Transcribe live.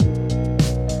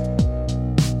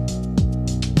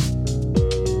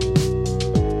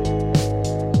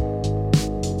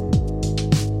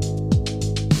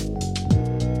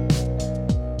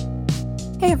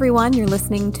everyone. You're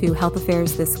listening to Health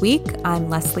Affairs This Week. I'm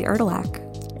Leslie Erdelak.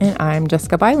 And I'm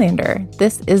Jessica Bylander.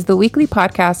 This is the weekly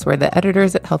podcast where the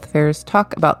editors at Health Affairs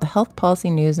talk about the health policy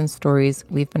news and stories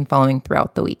we've been following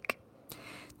throughout the week.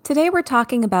 Today we're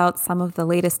talking about some of the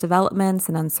latest developments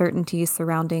and uncertainties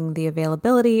surrounding the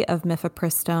availability of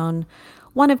Mifepristone,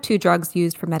 one of two drugs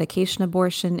used for medication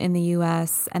abortion in the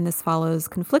U.S., and this follows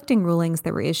conflicting rulings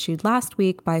that were issued last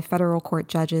week by federal court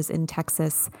judges in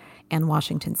Texas and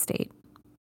Washington state.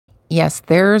 Yes,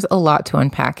 there's a lot to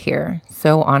unpack here.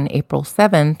 So on April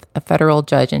 7th, a federal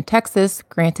judge in Texas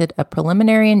granted a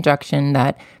preliminary injunction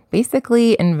that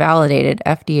basically invalidated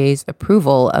FDA's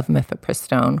approval of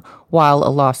Mifepristone while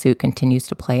a lawsuit continues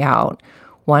to play out.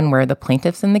 One where the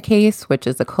plaintiffs in the case, which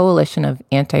is a coalition of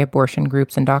anti-abortion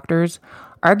groups and doctors,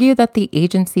 argue that the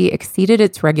agency exceeded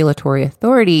its regulatory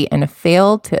authority and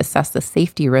failed to assess the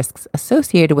safety risks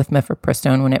associated with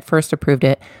Mifepristone when it first approved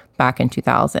it back in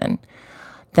 2000.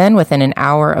 Then, within an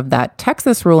hour of that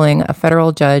Texas ruling, a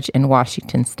federal judge in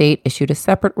Washington state issued a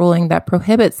separate ruling that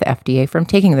prohibits the FDA from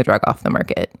taking the drug off the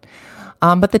market.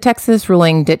 But the Texas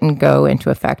ruling didn't go into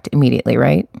effect immediately,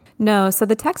 right? No, so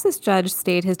the Texas judge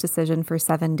stayed his decision for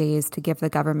 7 days to give the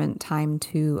government time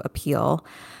to appeal.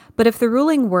 But if the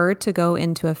ruling were to go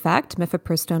into effect,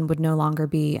 Mifepristone would no longer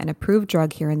be an approved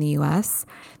drug here in the U.S.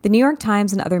 The New York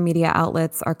Times and other media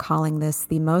outlets are calling this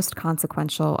the most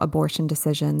consequential abortion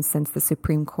decision since the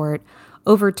Supreme Court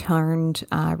overturned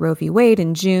Roe v. Wade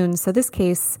in June. So this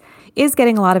case is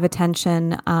getting a lot of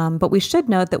attention, but we should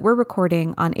note that we're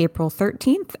recording on April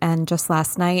 13th, and just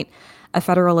last night, a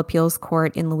federal appeals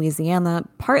court in Louisiana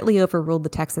partly overruled the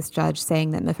Texas judge,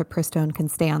 saying that Mifepristone can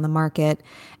stay on the market,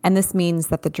 and this means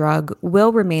that the drug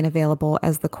will remain available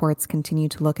as the courts continue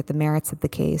to look at the merits of the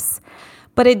case.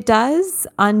 But it does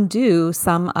undo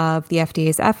some of the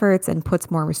FDA's efforts and puts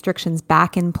more restrictions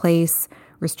back in place,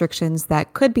 restrictions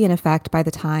that could be in effect by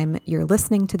the time you're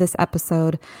listening to this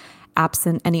episode,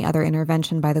 absent any other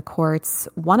intervention by the courts.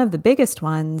 One of the biggest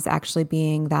ones actually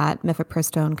being that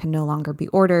Mifepristone can no longer be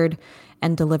ordered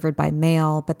and delivered by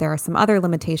mail, but there are some other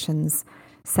limitations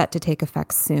set to take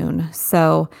effect soon.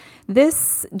 So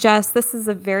this is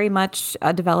a very much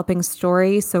a developing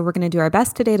story. So we're going to do our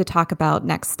best today to talk about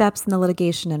next steps in the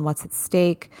litigation and what's at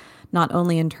stake, not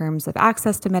only in terms of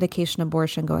access to medication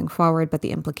abortion going forward, but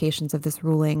the implications of this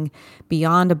ruling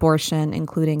beyond abortion,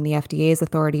 including the FDA's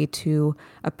authority to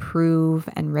approve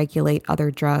and regulate other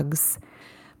drugs.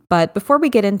 But before we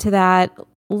get into that,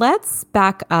 let's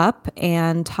back up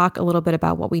and talk a little bit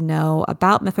about what we know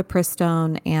about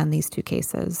Mifepristone and these two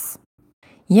cases.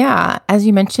 Yeah, as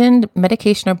you mentioned,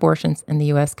 medication abortions in the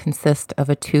U.S. consist of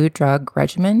a 2-drug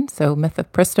regimen. So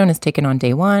Mifepristone is taken on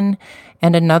day 1,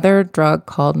 and another drug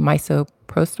called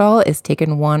Mifepristone is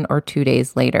taken 1 or 2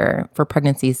 days later for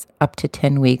pregnancies up to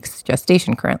 10 weeks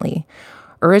gestation currently.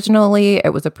 Originally,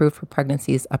 it was approved for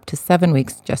pregnancies up to 7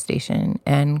 weeks gestation,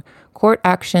 and court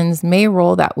actions may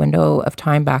roll that window of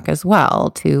time back as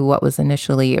well to what was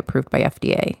initially approved by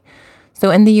FDA. So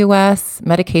in the U.S.,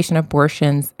 medication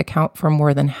abortions account for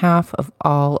more than half of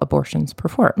all abortions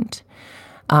performed.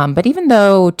 But even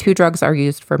though 2 drugs are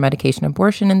used for medication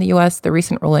abortion in the U.S., the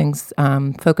recent rulings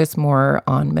focus more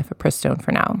on Mifepristone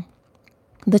for now.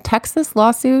 The Texas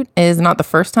lawsuit is not the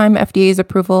first time FDA's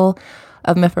approval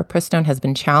of Mifepristone has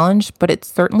been challenged, but it's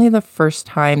certainly the first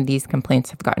time these complaints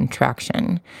have gotten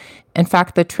traction. In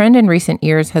fact, the trend in recent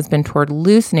years has been toward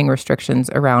loosening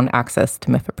restrictions around access to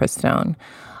Mifepristone.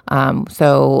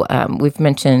 We've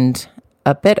mentioned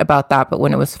a bit about that, but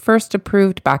when it was first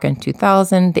approved back in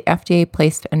 2000, the FDA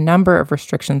placed a number of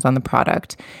restrictions on the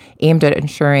product aimed at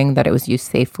ensuring that it was used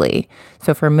safely.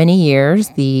 So for many years,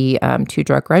 the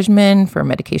 2-drug regimen for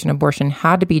medication abortion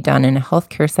had to be done in a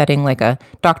healthcare setting like a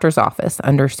doctor's office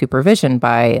under supervision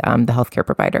by the healthcare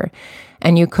provider.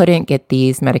 And you couldn't get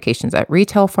these medications at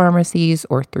retail pharmacies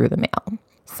or through the mail.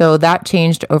 So that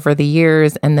changed over the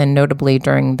years, and then notably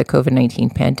during the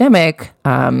COVID-19 pandemic,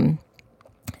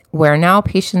 where now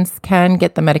patients can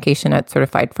get the medication at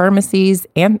certified pharmacies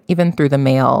and even through the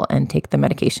mail and take the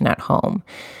medication at home.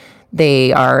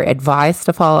 They are advised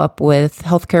to follow up with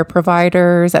healthcare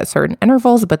providers at certain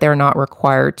intervals, but they're not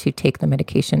required to take the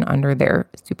medication under their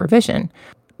supervision.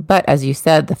 But as you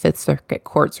said, the Fifth Circuit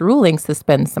Court's ruling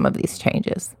suspends some of these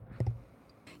changes.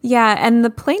 Yeah, and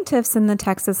the plaintiffs in the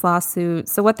Texas lawsuit,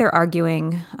 so what they're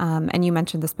arguing, and you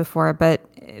mentioned this before, but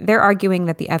they're arguing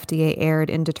that the FDA erred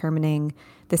in determining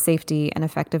the safety and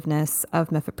effectiveness of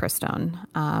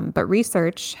Mifepristone. But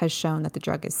research has shown that the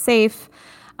drug is safe.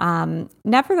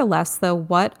 Nevertheless, though,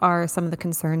 what are some of the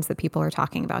concerns that people are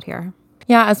talking about here?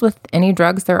 Yeah, as with any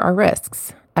drugs, there are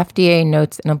risks. FDA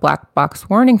notes in a black box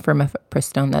warning for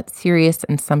mifepristone that serious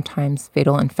and sometimes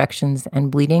fatal infections and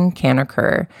bleeding can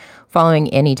occur following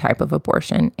any type of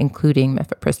abortion, including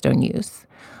mifepristone use.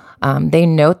 They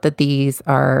note that these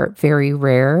are very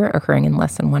rare, occurring in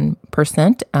less than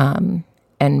 1%,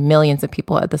 and millions of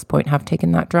people at this point have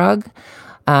taken that drug.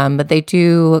 But they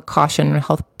do caution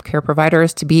healthcare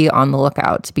providers to be on the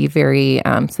lookout, to be very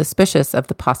suspicious of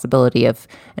the possibility of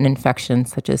an infection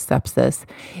such as sepsis.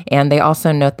 And they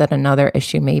also note that another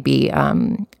issue may be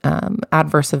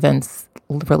adverse events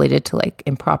related to like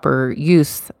improper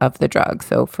use of the drug.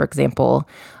 So, for example,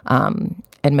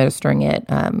 administering it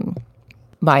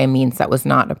by a means that was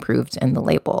not approved in the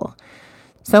label.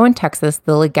 So in Texas,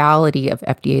 the legality of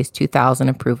FDA's 2000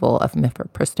 approval of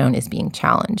mifepristone is being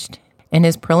challenged. In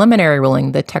his preliminary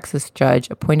ruling, the Texas judge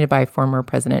appointed by former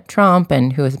President Trump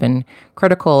and who has been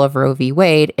critical of Roe v.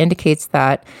 Wade indicates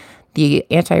that the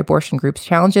anti-abortion group's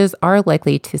challenges are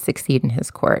likely to succeed in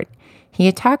his court. He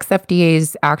attacks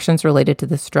FDA's actions related to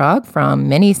this drug from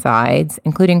many sides,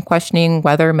 including questioning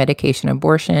whether medication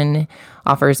abortion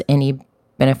offers any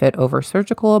benefit over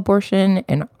surgical abortion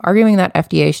and arguing that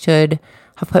FDA should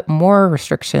have put more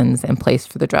restrictions in place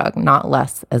for the drug, not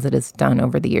less, as it has done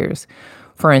over the years.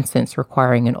 For instance,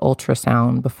 requiring an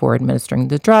ultrasound before administering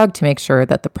the drug to make sure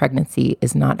that the pregnancy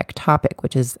is not ectopic,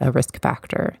 which is a risk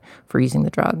factor for using the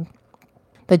drug.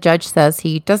 The judge says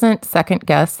he doesn't second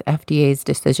guess FDA's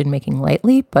decision-making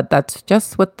lightly, but that's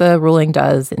just what the ruling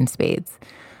does in spades.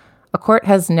 A court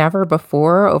has never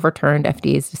before overturned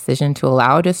FDA's decision to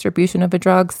allow distribution of a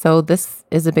drug, so this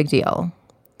is a big deal.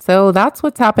 So that's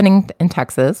what's happening in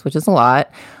Texas, which is a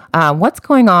lot. What's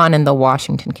going on in the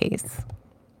Washington case?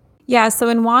 Yeah, so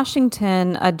in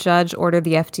Washington, a judge ordered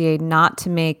the FDA not to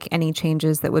make any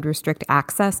changes that would restrict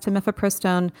access to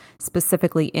mifepristone,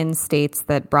 specifically in states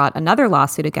that brought another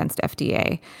lawsuit against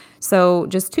FDA. So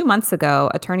just 2 months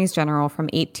ago, attorneys general from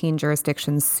 18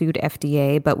 jurisdictions sued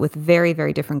FDA, but with very,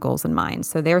 very different goals in mind.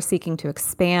 So they're seeking to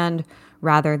expand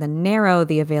rather than narrow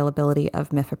the availability of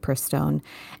mifepristone.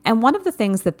 And one of the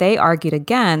things that they argued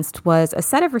against was a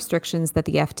set of restrictions that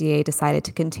the FDA decided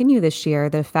to continue this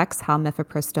year that affects how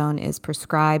mifepristone is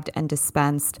prescribed and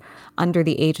dispensed under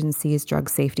the agency's drug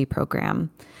safety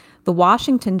program. The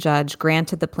Washington judge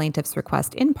granted the plaintiff's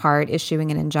request in part,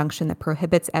 issuing an injunction that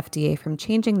prohibits FDA from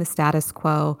changing the status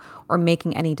quo or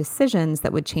making any decisions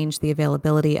that would change the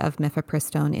availability of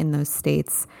mifepristone in those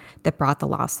states that brought the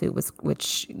lawsuit,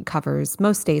 which covers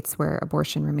most states where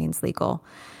abortion remains legal.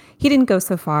 He didn't go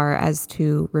so far as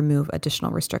to remove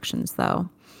additional restrictions, though.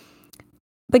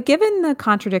 But given the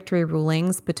contradictory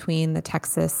rulings between the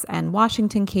Texas and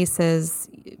Washington cases,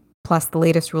 plus the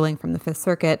latest ruling from the Fifth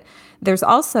Circuit, there's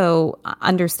also,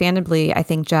 understandably, I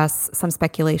think, Jess, some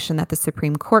speculation that the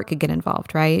Supreme Court could get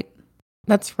involved, right?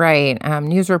 That's right.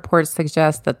 News reports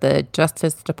suggest that the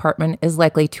Justice Department is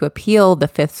likely to appeal the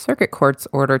Fifth Circuit Court's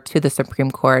order to the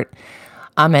Supreme Court.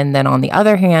 And then on the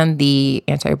other hand, the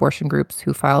anti-abortion groups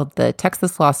who filed the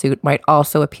Texas lawsuit might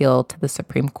also appeal to the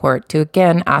Supreme Court to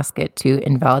again ask it to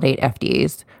invalidate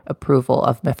FDA's approval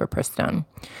of mifepristone.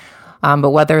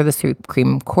 But whether the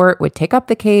Supreme Court would take up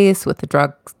the case with the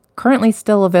drug currently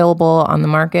still available on the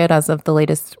market as of the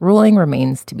latest ruling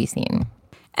remains to be seen.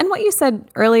 And what you said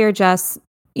earlier, Jess,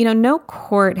 no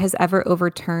court has ever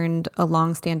overturned a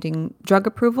longstanding drug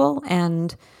approval.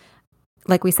 And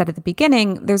like we said at the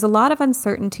beginning, there's a lot of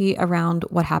uncertainty around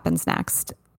what happens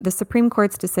next. The Supreme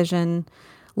Court's decision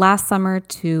last summer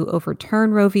to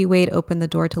overturn Roe v. Wade opened the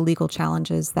door to legal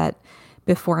challenges that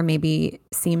before maybe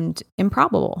seemed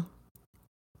improbable.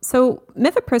 So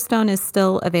mifepristone is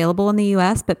still available in the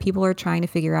U.S., but people are trying to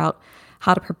figure out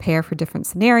how to prepare for different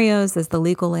scenarios as the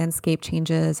legal landscape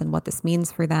changes and what this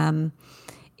means for them.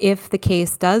 If the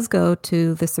case does go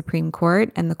to the Supreme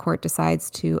Court and the court decides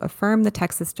to affirm the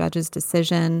Texas judge's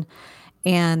decision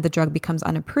and the drug becomes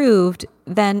unapproved,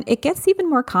 then it gets even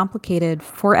more complicated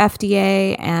for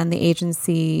FDA, and the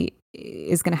agency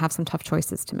is going to have some tough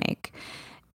choices to make.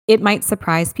 It might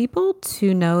surprise people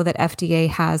to know that FDA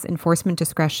has enforcement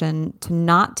discretion to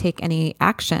not take any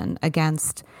action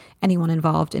against anyone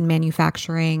involved in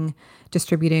manufacturing,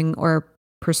 distributing, or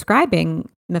prescribing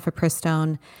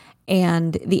mifepristone.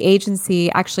 And the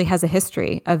agency actually has a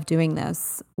history of doing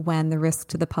this when the risk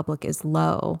to the public is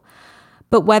low.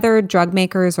 But whether drug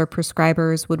makers or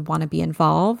prescribers would want to be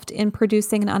involved in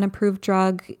producing an unapproved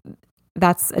drug,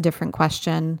 that's a different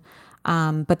question.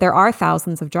 But there are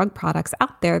thousands of drug products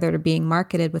out there that are being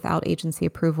marketed without agency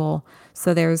approval.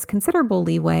 So there's considerable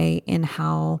leeway in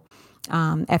how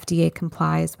FDA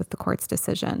complies with the court's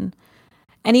decision.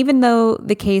 And even though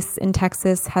the case in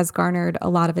Texas has garnered a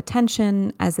lot of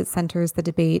attention as it centers the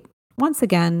debate once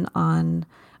again, on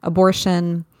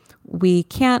abortion, we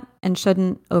can't and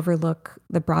shouldn't overlook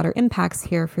the broader impacts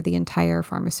here for the entire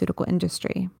pharmaceutical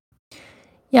industry.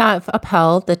 Yeah, if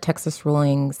upheld, the Texas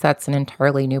ruling sets an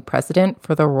entirely new precedent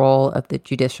for the role of the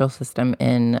judicial system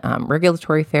in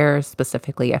regulatory affairs,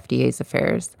 specifically FDA's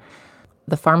affairs.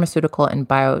 The pharmaceutical and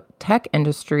biotech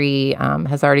industry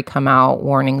has already come out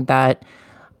warning that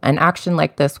an action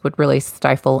like this would really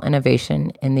stifle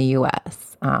innovation in the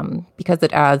U.S. Because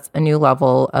it adds a new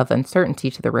level of uncertainty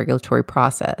to the regulatory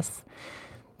process.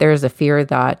 There's a fear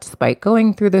that despite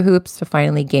going through the hoops to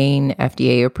finally gain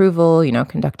FDA approval,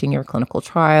 conducting your clinical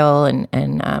trial and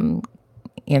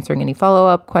answering any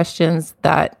follow-up questions,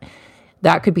 that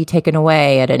could be taken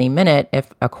away at any minute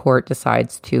if a court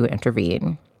decides to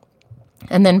intervene.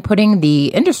 And then putting the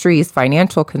industry's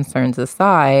financial concerns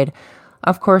aside,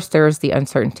 of course, there's the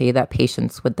uncertainty that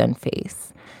patients would then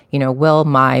face. Will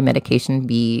my medication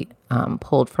be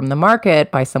pulled from the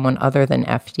market by someone other than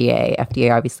FDA?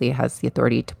 FDA obviously has the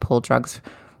authority to pull drugs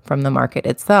from the market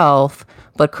itself,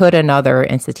 but could another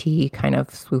entity kind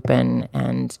of swoop in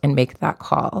and make that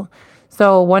call?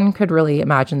 So one could really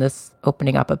imagine this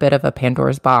opening up a bit of a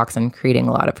Pandora's box and creating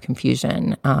a lot of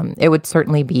confusion. It would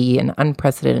certainly be an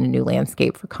unprecedented new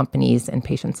landscape for companies and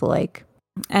patients alike.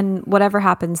 And whatever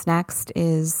happens next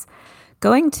is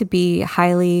going to be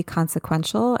highly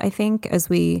consequential, I think, as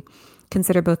we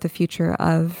consider both the future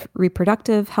of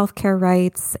reproductive healthcare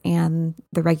rights and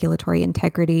the regulatory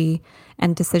integrity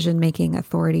and decision-making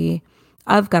authority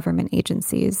of government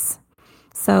agencies.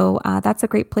 So that's a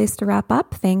great place to wrap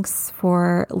up. Thanks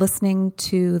for listening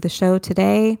to the show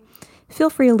today. Feel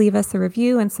free to leave us a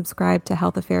review and subscribe to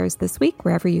Health Affairs This Week,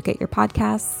 wherever you get your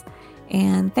podcasts.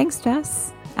 And thanks,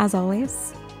 Jess, as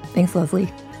always. Thanks,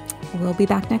 Leslie. We'll be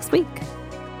back next week.